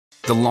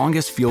The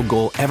longest field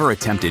goal ever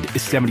attempted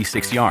is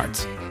 76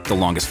 yards. The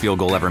longest field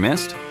goal ever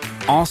missed?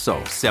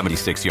 Also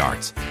 76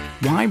 yards.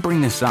 Why bring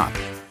this up?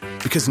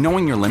 Because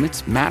knowing your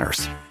limits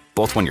matters,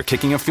 both when you're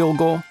kicking a field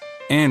goal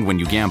and when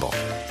you gamble.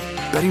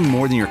 Betting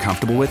more than you're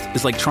comfortable with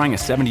is like trying a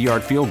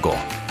 70-yard field goal.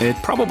 It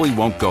probably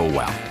won't go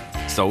well.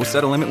 So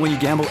set a limit when you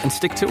gamble and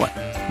stick to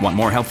it. Want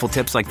more helpful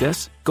tips like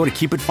this? Go to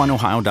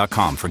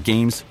keepitfunohio.com for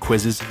games,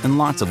 quizzes, and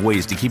lots of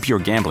ways to keep your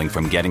gambling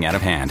from getting out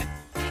of hand.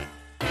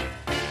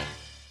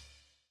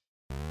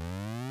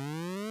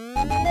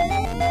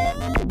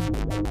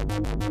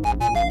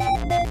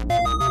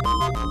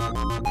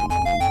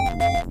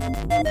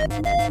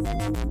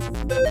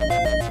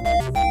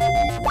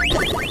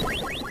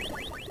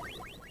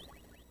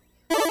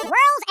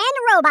 Squirrels and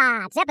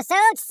Robots,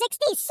 episode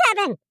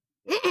 67.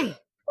 We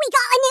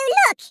got a new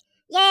look.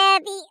 Yeah,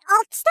 the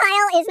alt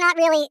style is not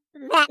really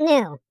that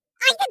new.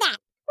 I did that.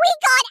 We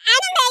got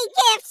anime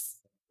gifts.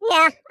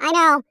 Yeah, I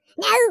know.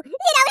 No,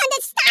 you don't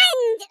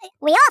understand.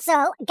 We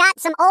also got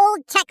some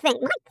old tech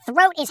things. My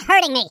throat is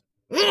hurting me.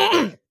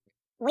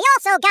 We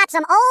also got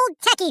some old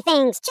techie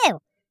things,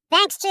 too.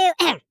 Thanks to...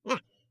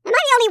 Am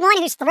I the only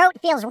one whose throat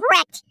feels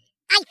wrecked?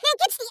 I think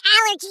it's the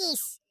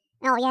allergies.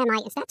 Oh, yeah,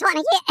 Mike, it's that time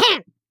of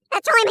year.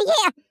 That time of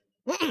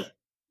year.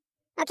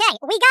 Okay,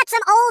 we got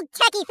some old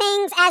techie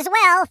things as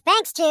well,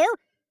 thanks to...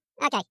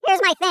 Okay,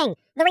 here's my thing.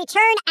 The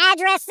return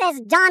address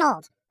says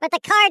Donald, but the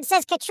card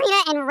says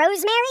Katrina and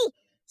Rosemary,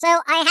 so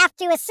I have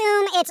to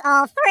assume it's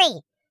all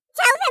three.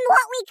 Tell them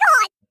what we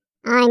got.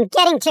 I'm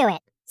getting to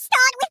it.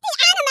 Start with the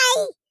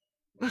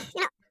anime.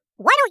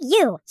 Why don't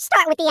you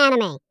start with the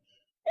anime?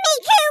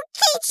 Miku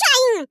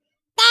Keychain!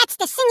 That's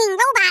the singing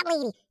robot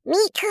lady.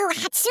 Miku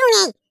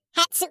Hatsune.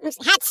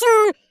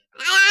 Hatsune.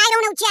 I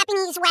don't know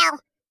Japanese well.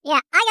 Yeah,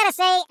 I gotta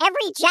say,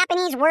 every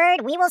Japanese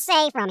word we will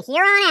say from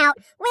here on out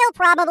will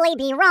probably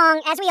be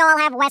wrong, as we all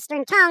have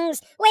Western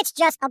tongues, which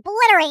just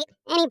obliterate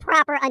any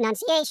proper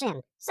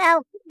enunciation.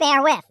 So,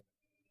 bear with.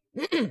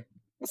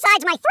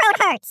 Besides, my throat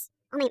hurts.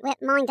 I mean,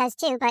 mine does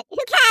too, but who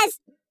cares?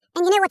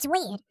 And you know what's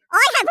weird?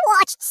 I have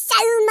watched so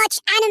much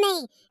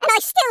anime, and I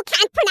still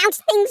can't pronounce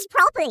things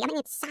properly. I mean,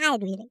 it's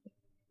sad, really.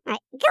 All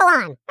right, go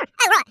on.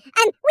 Oh, right,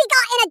 we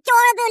got an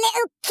adorable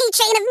little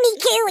keychain of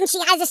Miku, and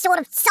she has a sort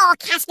of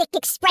sarcastic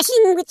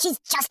expression, which is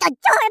just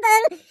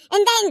adorable.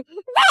 And then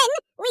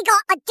we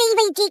got a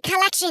DVD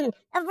collection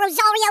of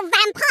Rosario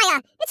Vampire.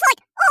 It's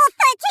like all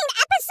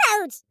 13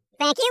 episodes.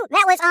 Thank you.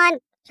 That was on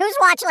whose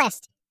watch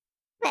list?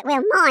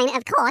 Well, mine,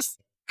 of course.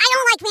 I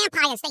don't like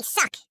vampires. They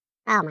suck.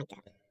 Oh, my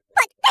God.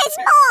 But there's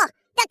more!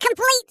 The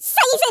complete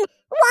season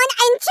 1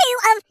 and 2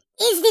 of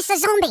Is This a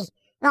Zombie?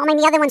 Well, I mean,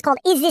 the other one's called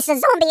Is This a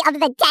Zombie of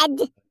the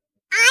Dead?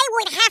 I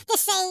would have to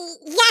say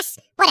yes,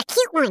 but a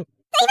cute one.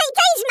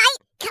 DVDs,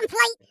 mate!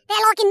 Complete.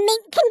 They're like in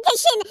mint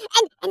condition.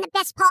 And the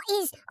best part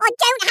is, I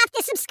don't have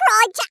to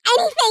subscribe to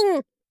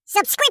anything.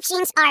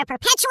 Subscriptions are a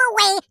perpetual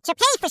way to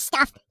pay for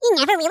stuff you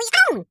never really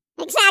own.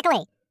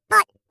 Exactly.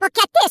 But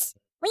get this.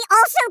 We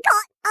also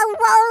got a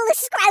roll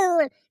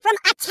scroll from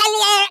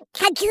Atelier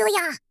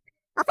Kaguya.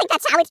 I think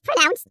that's how it's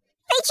pronounced.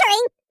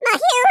 Featuring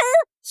Mahiru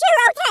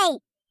Shirote.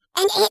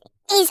 And it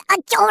is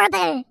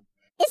adorable.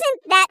 Isn't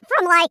that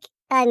from, like,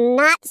 a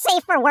not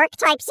safe for work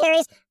type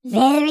series?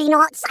 Very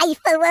not safe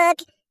for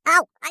work.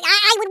 Oh,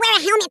 I would wear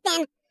a helmet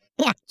then.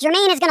 Yeah,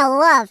 Jermaine is gonna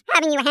love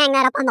having you hang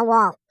that up on the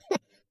wall.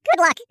 Good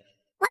luck.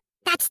 What?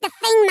 That's the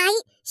thing,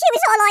 mate. She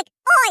was all like,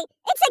 "Oi,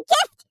 it's a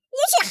gift.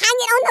 You should hang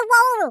it on the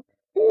wall."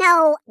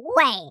 No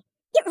way.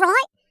 You're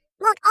right.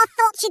 Like, I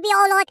thought she'd be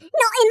all like,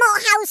 not in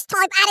my house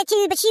type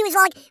attitude, but she was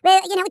like,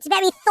 well, you know, it's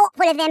very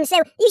thoughtful of them, so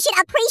you should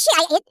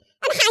appreciate it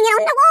and hang it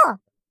on the wall.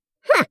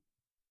 Huh.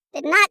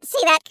 Did not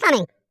see that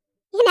coming.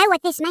 You know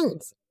what this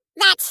means?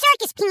 That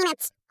circus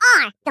peanuts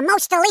are the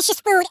most delicious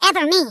food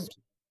ever made.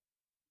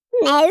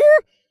 No.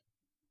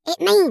 It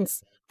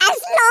means,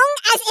 as long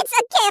as it's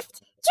a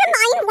gift,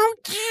 Jermaine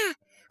won't care.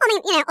 I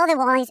mean, you know,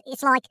 otherwise,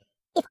 it's like,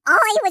 if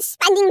I was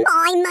spending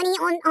my money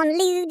on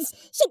lewds,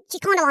 she'd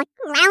kind of like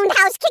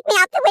roundhouse kick me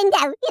out the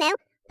window, you know?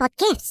 But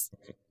gifts?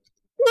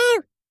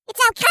 No, it's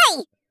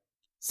okay.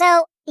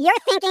 So, you're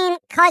thinking,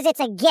 'cause it's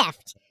a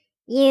gift,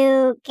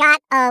 you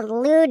got a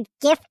lewd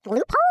gift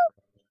loophole?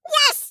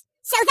 Yes!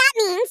 So that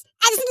means,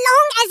 as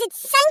long as it's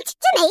sent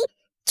to me,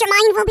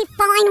 Jermaine will be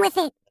fine with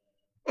it.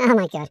 Oh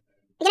my God.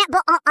 You know,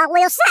 but I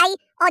will say,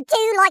 I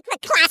do like the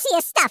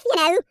classier stuff, you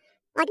know?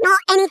 Like, not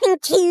anything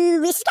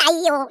too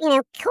risque or, you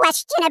know,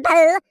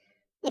 questionable,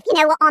 if you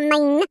know what I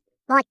mean.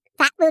 Like,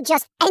 that will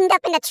just end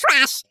up in the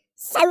trash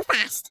so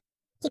fast.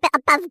 Keep it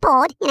above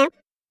board, you know.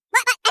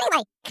 But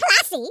anyway,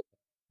 classy,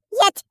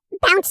 yet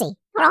bouncy,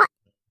 alright?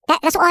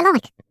 That's what I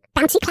like.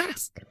 Bouncy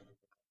class.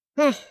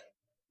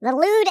 The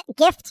lewd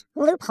gift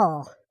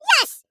loophole.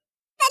 Yes!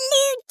 The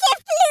lewd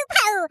gift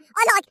loophole!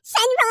 I like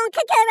Senran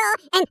Kagura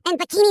and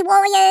Bikini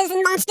Warriors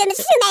and Monster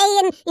Musume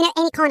and, you know,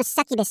 any kind of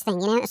succubus thing,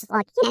 you know? It's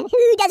like, you know,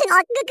 who doesn't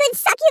like a good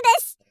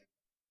succubus?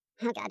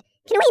 Oh, God.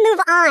 Can we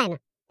move on?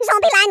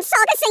 Zombieland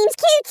Saga seems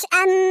cute.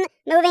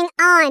 Moving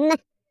on.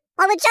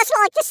 I would just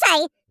like to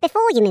say,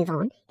 before you move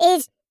on,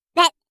 is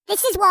that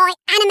this is why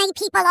anime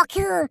people are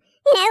cool.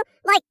 You know,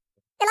 like,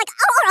 they're like,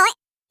 oh, all right,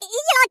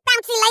 you like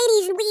bouncy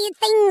ladies and weird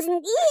things,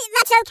 and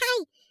that's okay.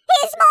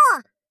 Here's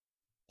more.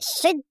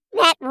 Should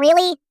that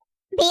really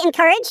be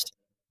encouraged?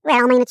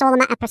 Well, I mean, it's all a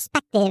matter of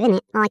perspective, isn't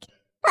it? Like,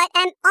 but,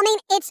 I mean,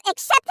 it's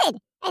accepted,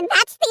 and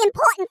that's the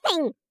important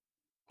thing.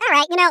 All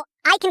right, you know,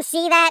 I can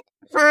see that,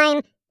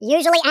 fine.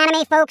 Usually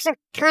anime folks are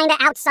kind of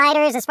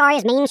outsiders as far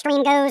as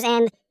mainstream goes,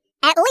 and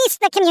at least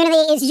the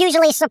community is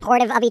usually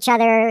supportive of each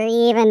other,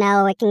 even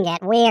though it can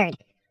get weird.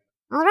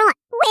 All right,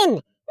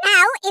 win.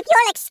 Now, if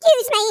you'll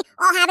excuse me,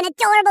 I'll have an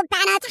adorable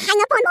banner to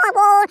hang up on my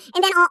wall,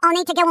 and then I'll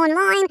need to go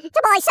online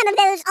to buy some of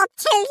those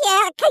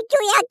Altaria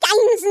Kaguya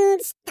games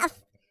and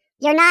stuff.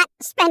 You're not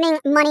spending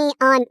money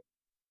on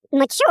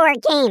mature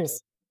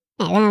games.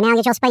 Yeah, well, now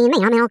you're just paying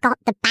me. I mean, I got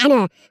the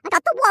banner. I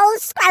got the wall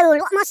scroll.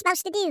 What am I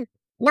supposed to do?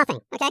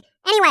 Nothing, okay?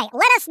 Anyway,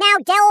 let us now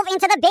delve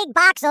into the big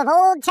box of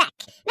old tech.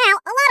 Now,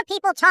 a lot of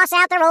people toss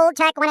out their old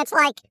tech when it's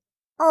like,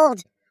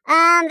 old.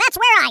 That's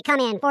where I come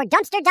in, for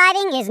dumpster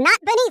diving is not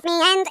beneath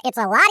me, and it's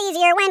a lot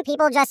easier when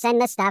people just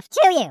send the stuff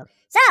to you.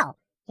 So,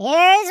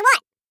 here's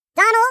what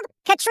Donald,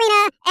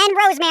 Katrina, and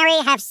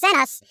Rosemary have sent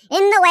us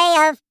in the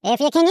way of, if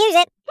you can use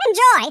it,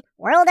 enjoy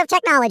World of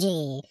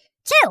Technology.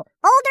 2,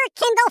 older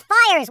Kindle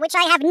Fires, which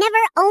I have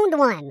never owned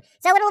one,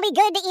 so it'll be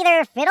good to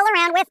either fiddle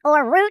around with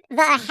or root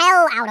the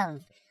hell out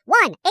of.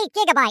 1,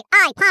 8GB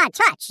iPod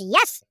Touch,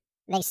 yes,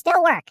 they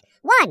still work.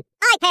 1,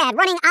 iPad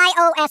running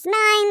iOS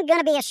 9,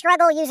 gonna be a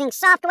struggle using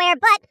software,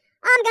 but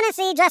I'm gonna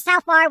see just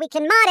how far we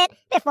can mod it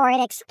before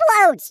it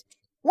explodes.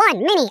 1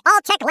 mini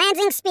all-tech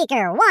Lansing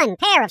speaker, 1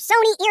 pair of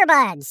Sony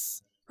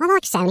earbuds. I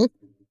like Sony.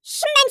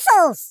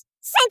 Schmencels!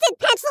 Scented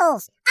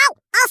pencils! Oh,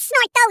 I'll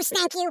snort those,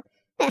 thank you.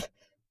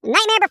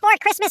 Nightmare Before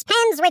Christmas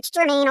pens, which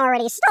Jermaine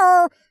already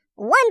stole.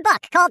 1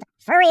 book called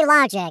Furry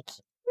Logic.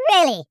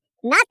 Really,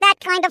 not that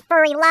kind of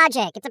furry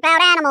logic. It's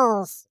about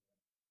animals,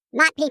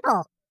 not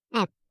people.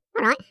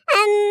 All right.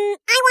 I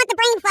want the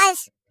brain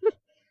fuzz.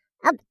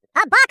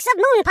 A box of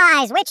moon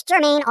pies, which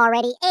Jermaine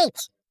already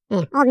ate.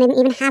 I didn't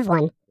even have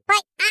one.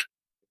 But I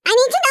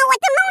need to know what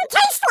the moon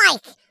tastes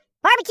like.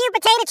 Barbecue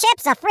potato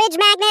chips, a fridge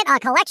magnet, a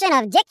collection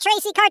of Dick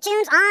Tracy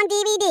cartoons on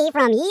DVD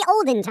from ye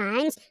olden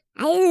times.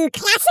 Oh,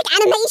 classic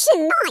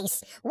animation,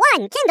 nice.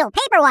 1 Kindle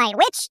Paperwhite,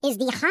 which is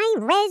the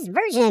high-res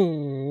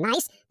version.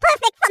 Nice.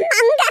 Perfect for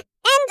manga.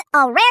 And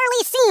a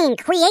rarely seen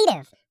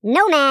creative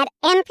Nomad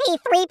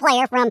MP3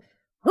 player from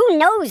who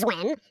knows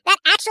when, that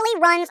actually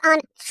runs on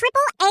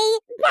AAA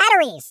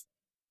batteries.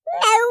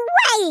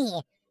 No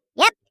way!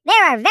 Yep,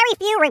 there are very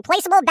few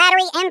replaceable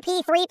battery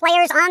MP3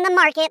 players on the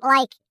market,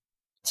 like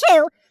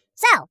 2.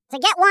 So, to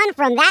get one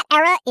from that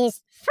era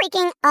is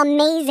freaking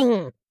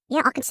amazing.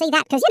 Yeah, I can say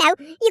that, because,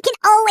 you can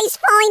always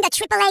find a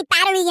AAA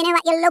battery,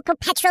 at your local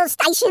petrol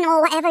station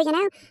or whatever,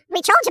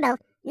 Rechargeable,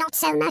 not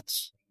so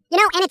much.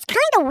 And it's kind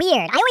of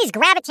weird. I always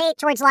gravitate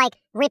towards,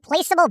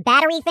 replaceable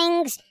battery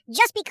things,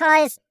 just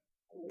because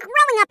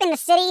growing up in the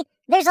city,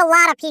 there's a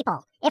lot of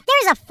people. If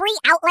there's a free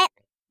outlet,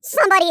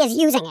 somebody is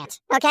using it,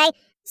 okay?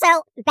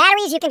 So,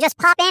 batteries you can just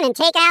pop in and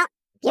take out,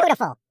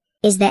 beautiful.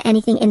 Is there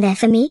anything in there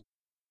for me?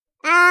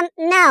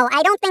 No,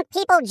 I don't think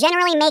people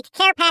generally make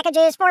care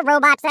packages for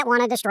robots that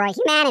want to destroy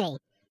humanity.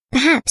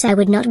 Perhaps I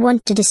would not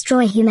want to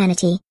destroy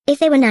humanity if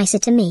they were nicer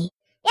to me.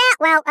 Yeah,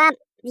 well,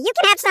 you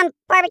can have some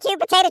barbecue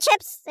potato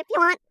chips if you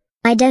want.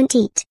 I don't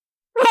eat.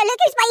 Look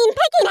who's being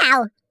picky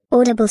now.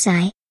 Audible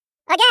sigh.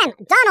 Again,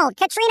 Donald,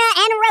 Katrina,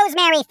 and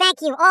Rosemary,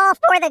 thank you all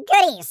for the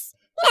goodies.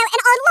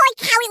 And I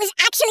like how it was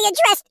actually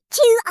addressed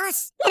to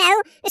us,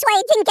 This way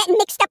it didn't get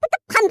mixed up with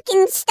the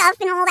pumpkin stuff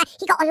and all that.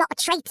 He got a lot of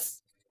traits.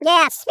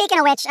 Yeah, speaking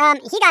of which,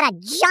 he got a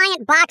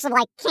giant box of,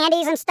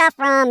 candies and stuff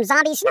from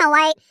Zombie Snow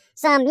White,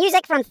 some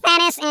music from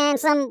Thanos, and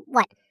some,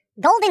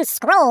 golden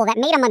scroll that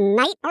made him a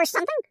knight or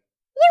something?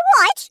 You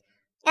what?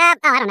 I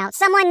don't know.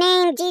 Someone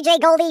named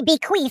DJ Goldie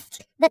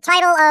bequeathed the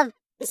title of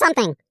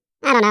something.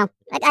 I don't know.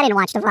 I didn't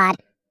watch the VOD.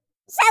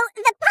 So,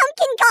 the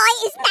pumpkin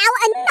guy is now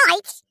a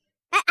knight?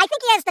 I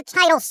think he has the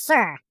title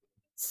Sir.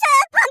 Sir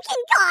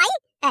Pumpkin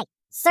Guy? Hey,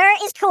 Sir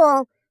is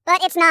cool,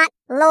 but it's not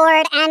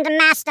Lord and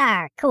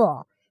Master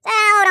cool. So,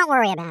 don't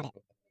worry about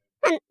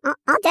it.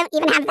 I don't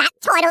even have that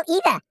title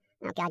either.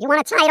 Oh, God, you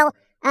want a title?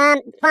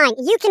 Fine.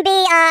 You can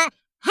be,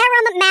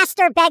 Harem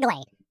Master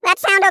Begley. That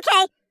sound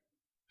okay?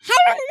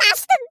 Harem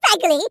Master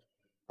Begley?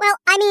 Well,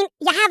 I mean,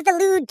 you have the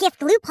lewd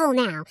gift loophole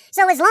now,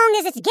 so as long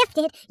as it's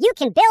gifted, you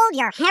can build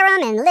your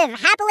harem and live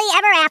happily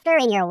ever after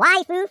in your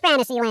waifu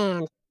fantasy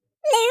land.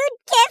 Lewd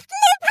gift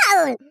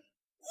loophole!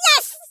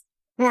 Yes!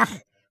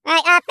 Ugh.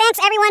 Alright, thanks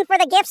everyone for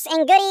the gifts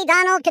and goodie,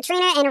 Donald,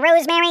 Katrina, and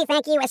Rosemary.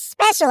 Thank you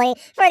especially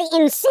for the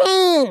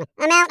insane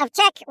amount of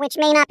tech, which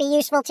may not be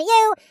useful to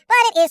you, but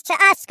it is to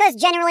us, because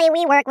generally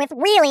we work with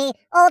really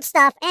old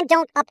stuff and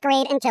don't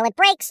upgrade until it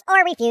breaks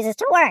or refuses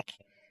to work.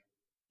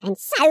 And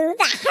so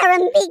the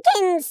harem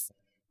begins.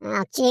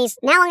 Oh, jeez.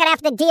 Now I'm gonna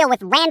have to deal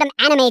with random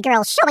anime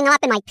girls showing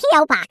up in my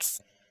P.O.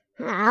 box.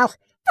 Oh.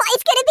 But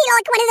it's gonna be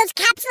like one of those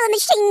capsule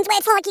machines where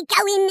it's like you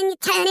go in and you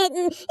turn it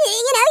and,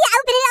 you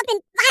open it up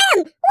and bam!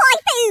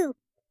 Waifu!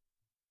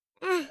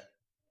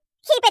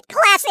 Keep it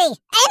classy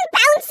and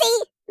bouncy!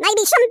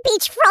 Maybe some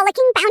beach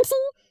frolicking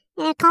bouncy,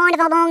 kind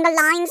of along the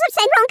lines of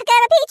St.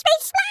 Roncago Beach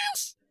Beach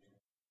Splash.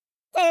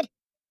 Dude,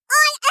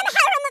 I am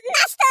Harem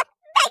Master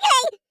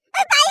Begley.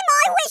 Obey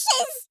my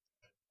wishes.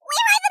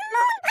 Where are the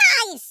moon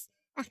pies?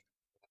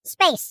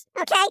 Space,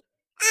 okay?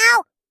 Ow!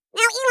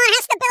 Now Eli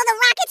has to build a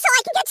rocket so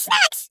I can get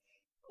snacks.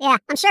 Yeah,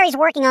 I'm sure he's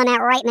working on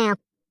that right now.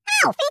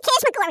 Oh,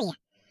 Phantasmagoria.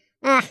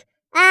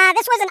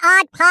 This was an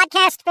odd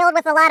podcast filled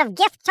with a lot of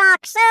gift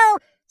talk, so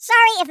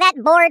sorry if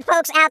that bored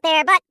folks out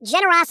there, but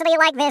generosity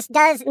like this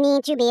does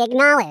need to be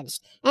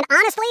acknowledged. And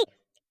honestly,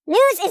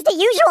 news is the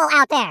usual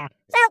out there,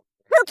 so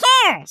who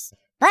cares?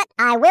 But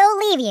I will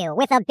leave you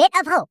with a bit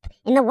of hope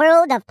in the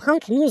world of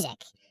punk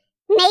music.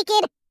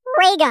 Naked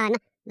Raygun,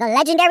 the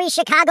legendary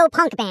Chicago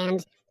punk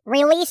band,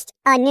 released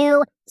a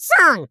new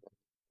song.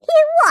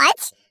 You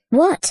what?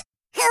 What?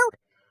 Who?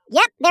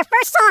 Yep, their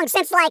first song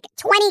since like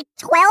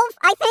 2012,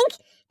 I think.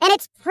 And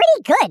it's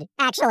pretty good,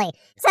 actually.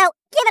 So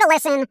give it a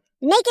listen.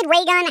 Naked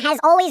Raygun has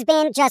always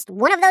been just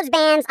one of those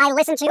bands I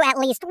listen to at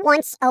least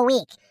once a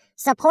week.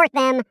 Support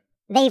them.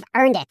 They've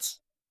earned it.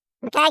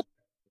 Okay?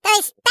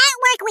 Does that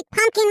work with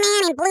Pumpkin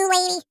Man and Blue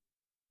Lady?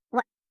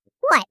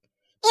 What?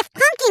 If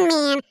Pumpkin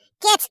Man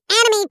gets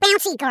Anime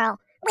Bouncy Girl,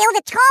 will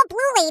the tall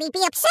Blue Lady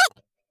be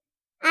upset?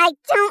 I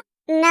don't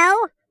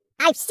know.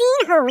 I've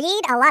seen her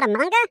read a lot of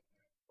manga,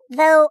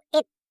 though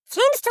it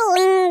tends to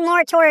lean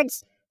more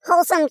towards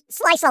wholesome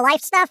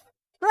slice-of-life stuff,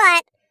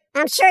 but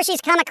I'm sure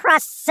she's come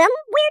across some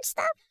weird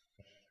stuff.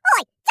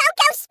 Oi, don't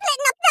go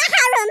splitting up the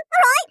harem,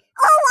 alright?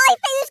 All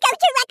waifus go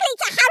directly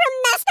to Harem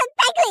Master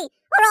Begley,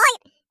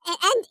 alright?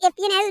 And if,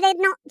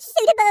 they're not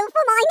suitable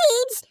for my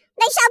needs,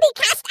 they shall be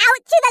cast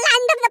out to the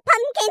land of the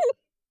pumpkin.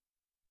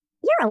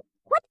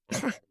 What?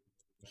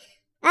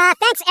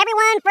 Thanks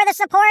everyone for the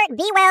support.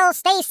 Be well,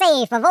 stay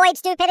safe, avoid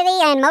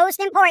stupidity, and most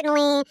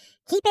importantly,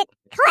 keep it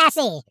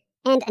classy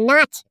and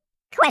not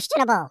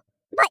questionable.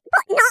 But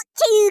not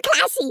too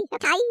classy,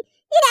 okay?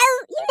 You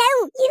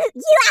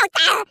out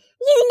there,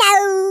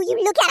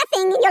 you look at a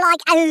thing and you're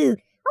like, oh,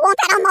 I want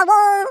that on my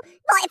wall.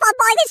 But if I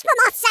buy this for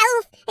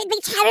myself, it'd be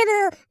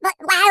terrible. But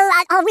wow,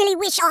 I really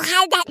wish I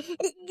had that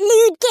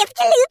lewd gift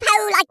to Lupo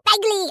like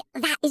Begley.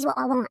 That is what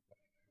I want.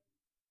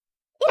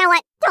 You know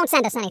what? Don't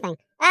send us anything.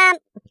 And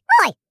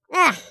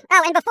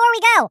before we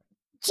go,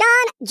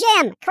 John,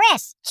 Jim,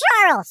 Chris,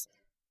 Charles,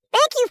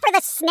 thank you for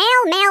the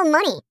snail mail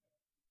money.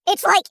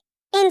 It's like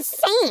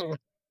insane.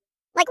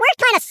 Like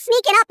we're kind of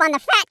sneaking up on the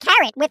fat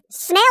carrot with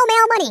snail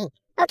mail money,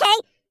 okay?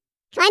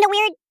 Kind of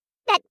weird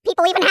that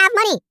people even have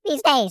money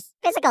these days,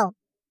 physical.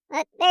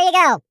 But there you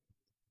go.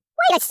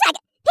 Wait a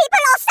second. People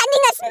are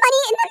sending us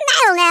money in the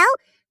mail now.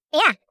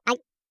 Yeah,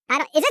 I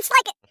don't. Is this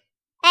like?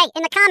 Hey,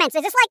 in the comments,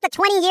 is this like the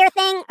 20-year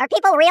thing? Are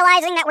people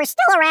realizing that we're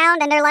still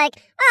around and they're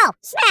like, oh,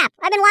 snap,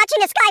 I've been watching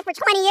this guy for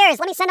 20 years.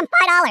 Let me send him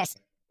 $5. Is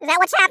that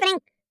what's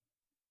happening?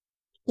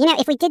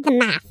 If we did the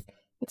math,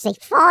 let's say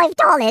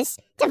 $5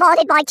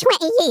 divided by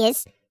 20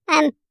 years.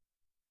 I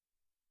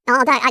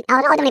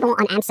don't even want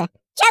an answer.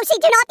 Josie,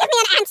 do not give me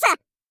an answer.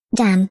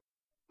 Damn.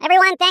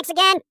 Everyone, thanks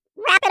again.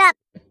 Wrap it up.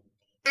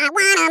 I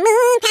want a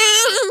moon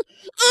pie,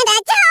 and I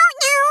don't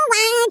know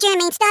why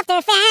Jermaine stuffed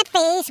her fat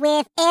face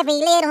with every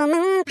little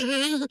moon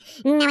pie.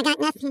 Now I got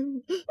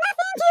nothing to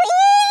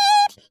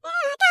eat, and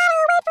I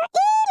gotta wait for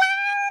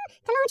Elon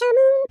to launch a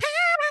moon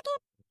pie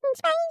rocket in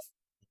space.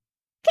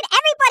 Could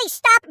everybody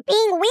stop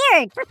being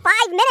weird for 5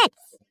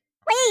 minutes?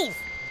 Please.